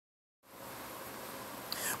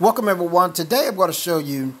Welcome everyone. Today I'm going to show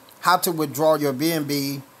you how to withdraw your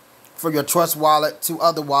BNB from your Trust wallet to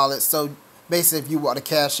other wallets. So basically, if you want to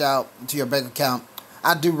cash out to your bank account,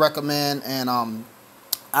 I do recommend, and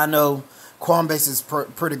I know Coinbase is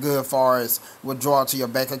pretty good as far as withdrawal to your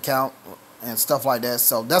bank account and stuff like that.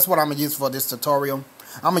 So that's what I'm going to use for this tutorial.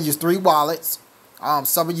 I'm going to use 3 wallets.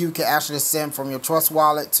 Some of you can actually send from your Trust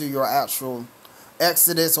wallet to your actual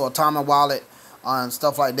Exodus or Atomic wallet and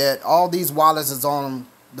stuff like that. All these wallets is on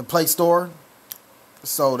the Play Store,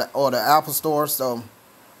 or the Apple Store. So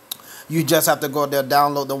you just have to go there,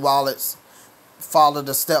 download the wallets, follow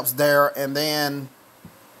the steps there, and then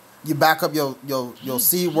you back up your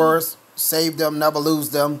seed words, save them, never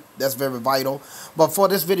lose them. That's very vital. But for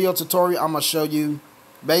this video tutorial, I'm gonna show you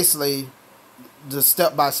basically the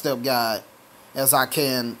step-by-step guide as I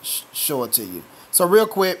can show it to you. So real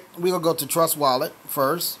quick, we're gonna go to Trust Wallet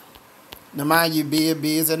first. Now mind you, BNB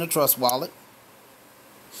is in the Trust Wallet.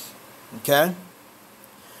 Okay.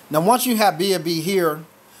 Now once you have BNB here,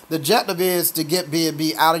 the objective is to get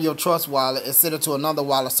BNB out of your Trust wallet and send it to another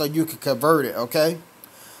wallet so you can convert it, okay?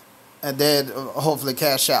 And then hopefully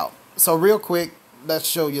cash out. So real quick, let's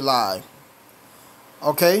show you live.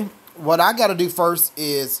 Okay, what I got to do first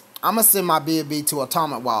is I'm going to send my BNB to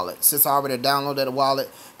Atomic wallet since I already downloaded the wallet,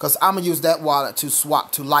 because I'm going to use that wallet to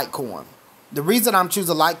swap to Litecoin. The reason I'm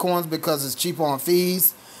choosing Litecoin is because it's cheaper on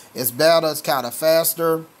fees. It's better, it's kind of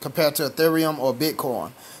faster compared to Ethereum or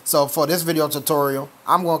Bitcoin. So for this video tutorial,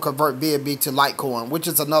 I'm going to convert BNB to Litecoin, which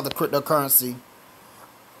is another cryptocurrency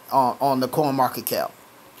on the CoinMarketCap.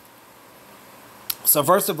 So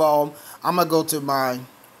first of all, I'm going to go to my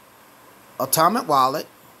Atomic wallet.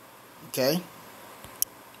 Okay.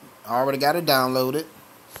 I already got it downloaded.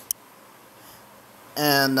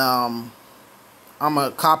 And I'm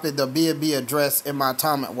going to copy the BNB address in my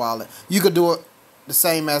Atomic wallet. You could do it the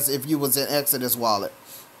same as if you was in Exodus wallet.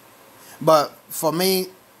 But for me,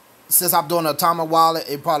 since I'm doing an Atomic wallet,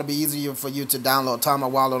 it'd probably be easier for you to download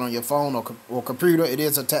Atomic wallet on your phone or computer. It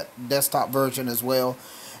is a desktop version as well.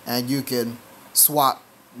 And you can swap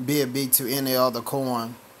BNB to any other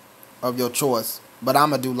coin of your choice. But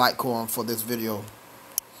I'm going to do Litecoin for this video.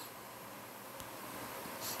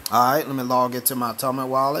 Alright, let me log into my Atomic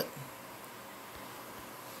wallet.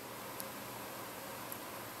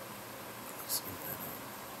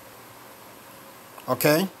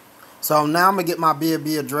 Okay, so now I'm going to get my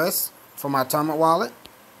BNB address for my Atomic wallet.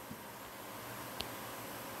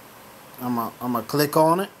 I'm going to click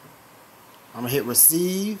on it. I'm going to hit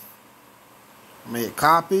receive. I'm going to hit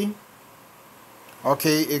copy.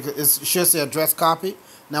 Okay, it should say address copy.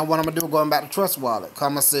 Now what I'm going to do is going back to Trust wallet.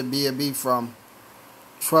 I'm going to send BNB from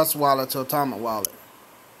Trust wallet to Atomic wallet.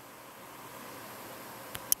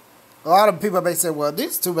 A lot of people may say, well,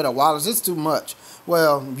 this is too many wallets, this is too much.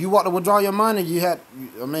 Well, if you want to withdraw your money,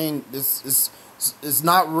 it's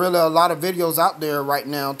not really a lot of videos out there right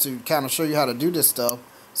now to kind of show you how to do this stuff.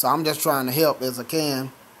 So I'm just trying to help as I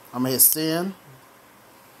can. I'm going to hit send.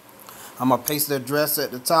 I'm going to paste the address at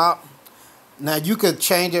the top. Now you could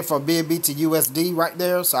change it from BNB to USD right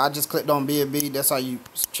there. So I just clicked on BNB. That's how you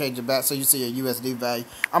change it back so you see a USD value.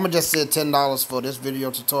 I'm going to just send $10 for this video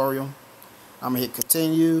tutorial. I'm going to hit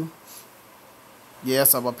continue.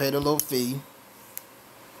 Yes, I'm going to pay the little fee.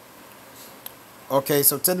 Okay,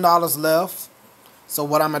 so $10 left. So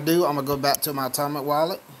what I'm going to do, I'm going to go back to my Atomic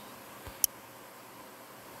wallet.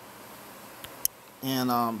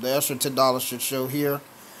 And the extra $10 should show here.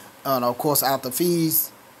 And of course, after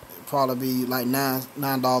fees, it'll probably be like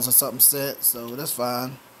 $9 or something set. So that's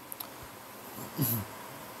fine.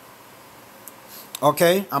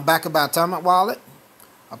 Okay, I'm back at my Atomic wallet.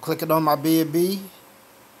 I'm clicking on my BNB.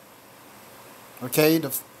 Okay,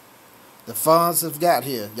 the funds have got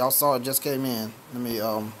here. Y'all saw it just came in.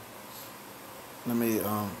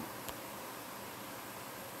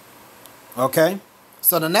 Okay.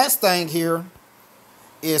 So the next thing here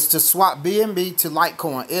is to swap BNB to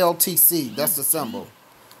Litecoin, LTC. That's the symbol.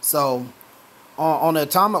 So on the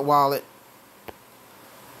Atomic wallet,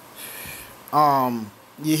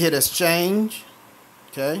 you hit exchange.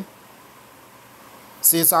 Okay.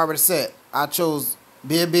 See, it's already set. I chose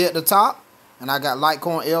BNB at the top. And I got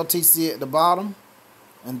Litecoin LTC at the bottom.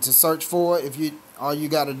 And to search for it, all you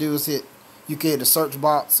got to do is you can hit the search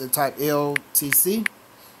box and type LTC.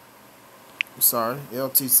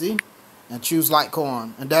 LTC. And choose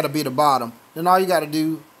Litecoin. And that'll be the bottom. Then all you got to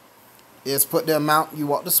do is put the amount you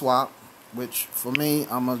want to swap. Which for me,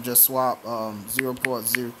 I'm going to just swap 0.0.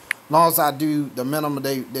 As long as I do the minimum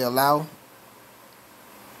they allow.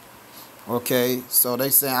 Okay, so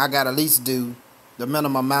they saying I got to at least do the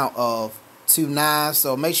minimum amount of 2.9.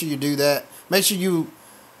 So make sure you do that. Make sure you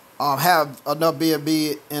have enough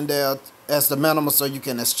BNB in there as the minimum so you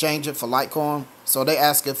can exchange it for Litecoin. So they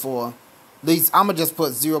asking for at least, I'm gonna just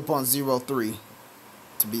put 0.03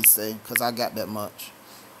 to be safe because I got that much.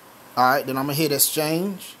 Alright, then I'm gonna hit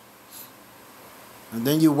exchange. And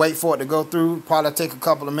then you wait for it to go through. Probably take a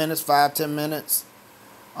couple of minutes, 5-10 minutes.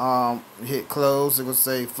 Hit close. It will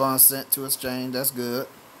say funds sent to exchange. That's good.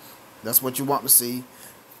 That's what you want to see.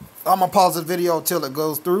 I'm gonna pause the video until it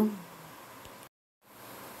goes through.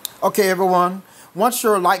 Okay, everyone. Once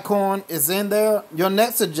your Litecoin is in there, your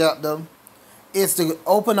next objective is to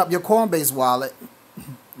open up your Coinbase wallet,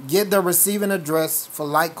 get the receiving address for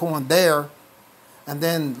Litecoin there, and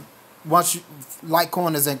then once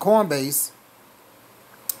Litecoin is in Coinbase,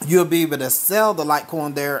 you'll be able to sell the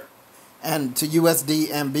Litecoin there and to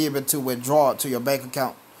USD and be able to withdraw it to your bank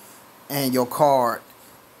account and your card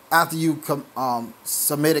after you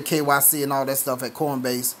submitted KYC and all that stuff at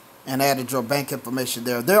Coinbase and added your bank information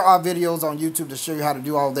there. There are videos on YouTube to show you how to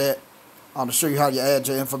do all that, to show you how you add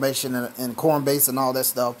your information in Coinbase and all that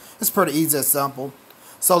stuff. It's pretty easy and simple.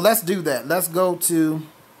 So let's do that. Let's go to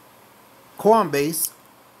Coinbase,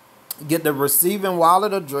 get the receiving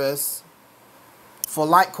wallet address for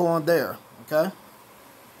Litecoin there, okay?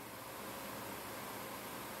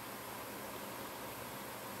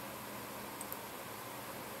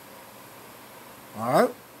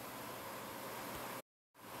 Alright.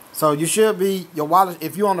 So you should be, your wallet,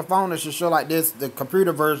 if you're on the phone, it should show like this. The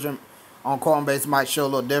computer version on Coinbase might show a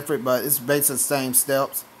little different, but it's basically the same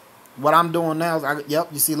steps. What I'm doing now is, yep,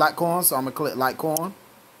 you see Litecoin, so I'm going to click Litecoin.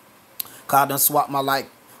 Cause I done swapped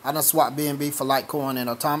BNB for Litecoin in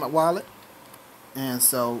Atomic Wallet. And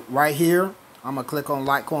so right here, I'm going to click on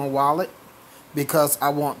Litecoin Wallet because I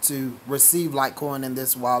want to receive Litecoin in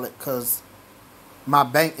this wallet because my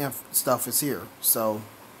bank stuff is here. So,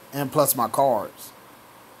 and plus my cards.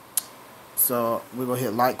 So we're going to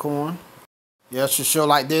hit Litecoin. Yeah, it should show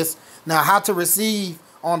like this. Now, how to receive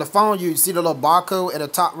on the phone, you see the little barcode at the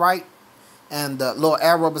top right and the little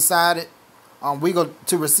arrow beside it.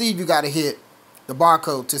 To receive, you got to hit the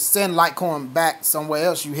barcode. To send Litecoin back somewhere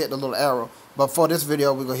else, you hit the little arrow. But for this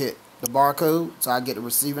video, we're going to hit the barcode so I get the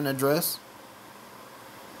receiving address.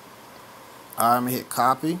 I'm going to hit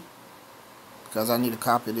copy because I need to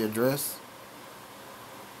copy the address.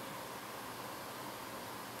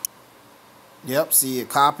 Yep, see it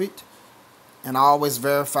copied. And I always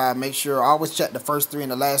verify, make sure, I always check the first three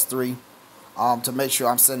and the last three to make sure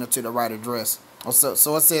I'm sending it to the right address. So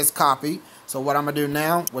it says copy. So what I'm going to do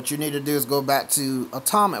now, what you need to do is go back to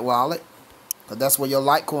Atomic Wallet. Because that's where your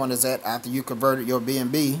Litecoin is at after you converted your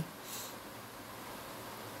BNB.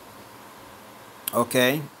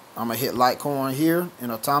 Okay, I'm going to hit Litecoin here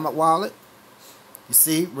in Atomic Wallet. You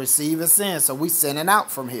see, receive and send. So we sending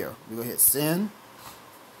out from here. We're going to hit send.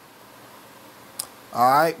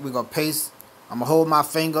 Alright, we're going to paste. I'm going to hold my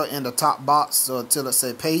finger in the top box so until it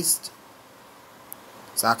say paste.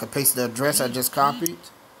 So I can paste the address I just copied.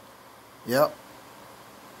 Yep.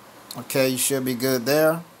 Okay, you should be good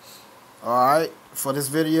there. Alright, for this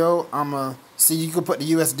video, I'm going to see you can put the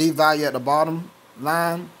USD value at the bottom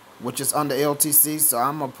line, which is under LTC. So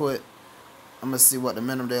I'm going to see what the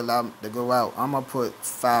minimum they allow me to go out. I'm going to put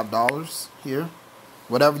 $5 here.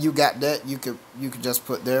 Whatever you got that, you could just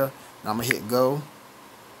put there. And I'm going to hit go.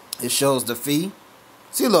 It shows the fee.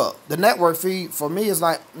 See, look, the network fee for me is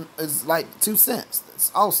like 2 cents.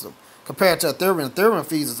 It's awesome compared to Ethereum. Ethereum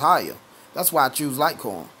fees is higher. That's why I choose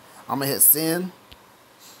Litecoin. I'm gonna hit send.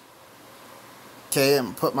 Okay, I'm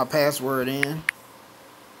gonna put my password in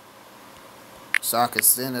so I can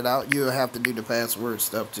send it out. You'll have to do the password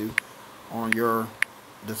stuff too on your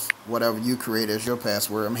whatever you create as your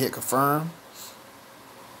password. I'm gonna hit confirm.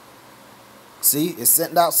 See, it's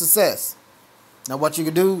sent out success. Now what you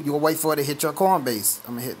can do, you'll wait for it to hit your Coinbase.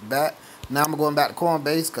 I'm going to hit back. Now I'm going back to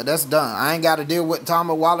Coinbase because that's done. I ain't got to deal with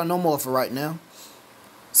Atomic Wallet no more for right now.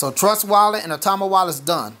 So Trust Wallet and Atomic Wallet is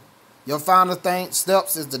done. Your final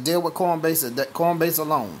steps is to deal with Coinbase and Coinbase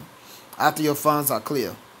alone after your funds are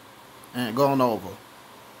clear and going over.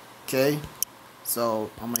 Okay, so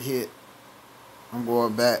I'm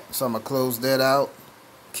going back. So I'm going to close that out.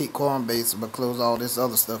 Keep Coinbase, but close all this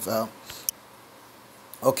other stuff out.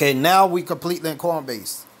 Okay, now we completely in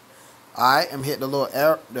Coinbase. Alright, I'm hitting the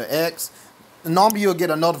little the X. Normally you'll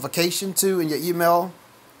get a notification too in your email.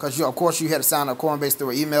 Because of course you had to sign up Coinbase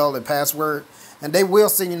through an email and password. And they will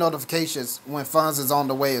send you notifications when funds is on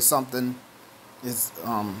the way or something is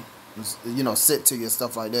sent to you and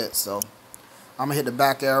stuff like that. So I'm gonna hit the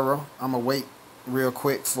back arrow. I'm gonna wait real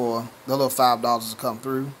quick for the little $5 to come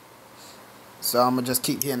through. So I'm gonna just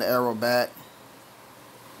keep hitting the arrow back.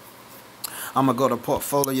 I'm going to go to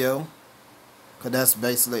portfolio. because that's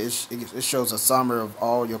basically it shows a summary of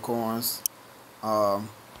all your coins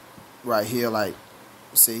right here. Like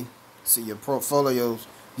see your portfolios.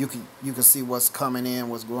 You can see what's coming in,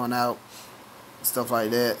 what's going out, stuff like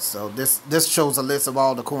that. So this shows a list of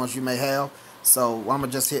all the coins you may have. So I'm gonna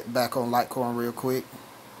just hit back on Litecoin real quick,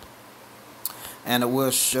 and it will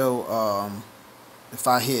show if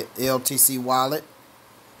I hit LTC wallet.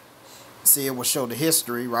 See, it will show the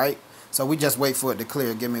history, right? So we just wait for it to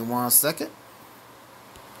clear. Give me 1 second.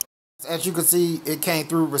 As you can see, it came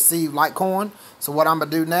through receive Litecoin. So what I'm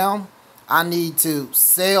gonna do now, I need to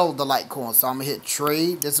sell the Litecoin. So I'm gonna hit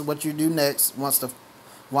trade. This is what you do next once the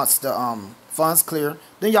funds clear.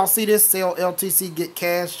 Then y'all see this, sell LTC, get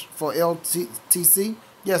cash for LTC.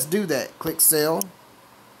 Yes, do that. Click sell.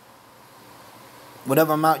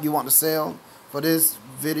 Whatever amount you want to sell. For this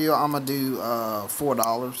video, I'm gonna do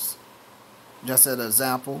 $4. Just as an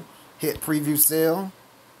example. Hit preview sell.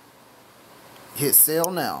 Hit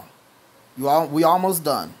sell now. We almost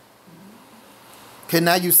done. Okay,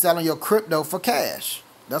 now you're selling your crypto for cash.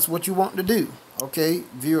 That's what you want to do. Okay,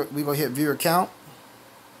 we're gonna hit view account.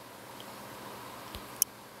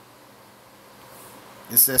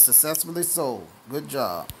 It says successfully sold. Good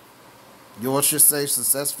job. Yours should say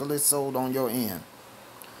successfully sold on your end.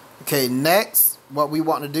 Okay, next, what we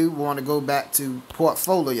want to do, we want to go back to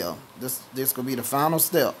portfolio. This could be the final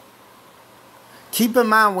step. Keep in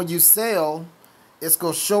mind when you sell, it's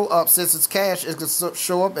going to show up, since it's cash, it's going to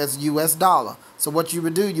show up as US dollar. So what you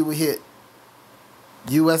would do, you would hit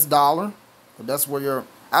US dollar. That's where your,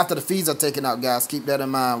 after the fees are taken out, guys, keep that in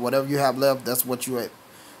mind. Whatever you have left, that's what you would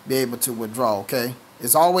be able to withdraw, okay?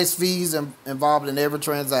 It's always fees involved in every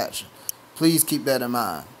transaction. Please keep that in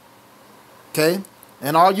mind. Okay?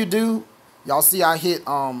 And all you do, y'all see I hit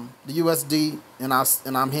the USD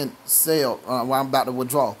and I'm hitting sell while I'm about to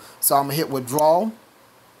withdraw. So I'm gonna hit withdraw.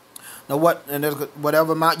 Now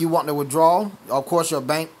whatever amount you want to withdraw, of course your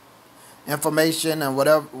bank information and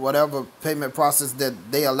whatever payment process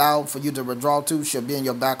that they allow for you to withdraw to should be in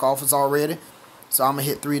your back office already. So I'm gonna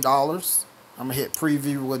hit $3. I'm gonna hit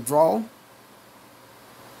preview withdrawal.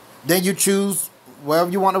 Then you choose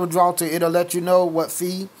wherever you want to withdraw to. It'll let you know what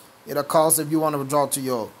fee it'll cost if you want to withdraw to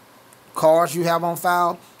your cards you have on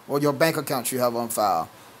file or your bank accounts you have on file.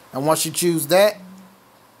 And once you choose that,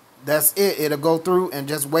 that's it. It'll go through and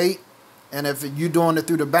just wait. And if you're doing it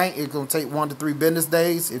through the bank, it's going to take 1 to 3 business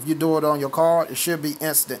days. If you do it on your card, it should be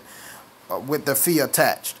instant with the fee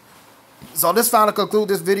attached. So this finally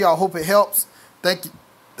concludes this video. I hope it helps.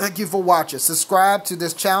 Thank you for watching. Subscribe to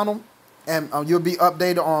this channel, and you'll be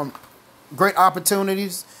updated on great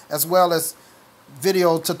opportunities as well as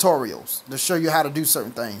video tutorials to show you how to do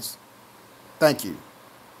certain things. Thank you.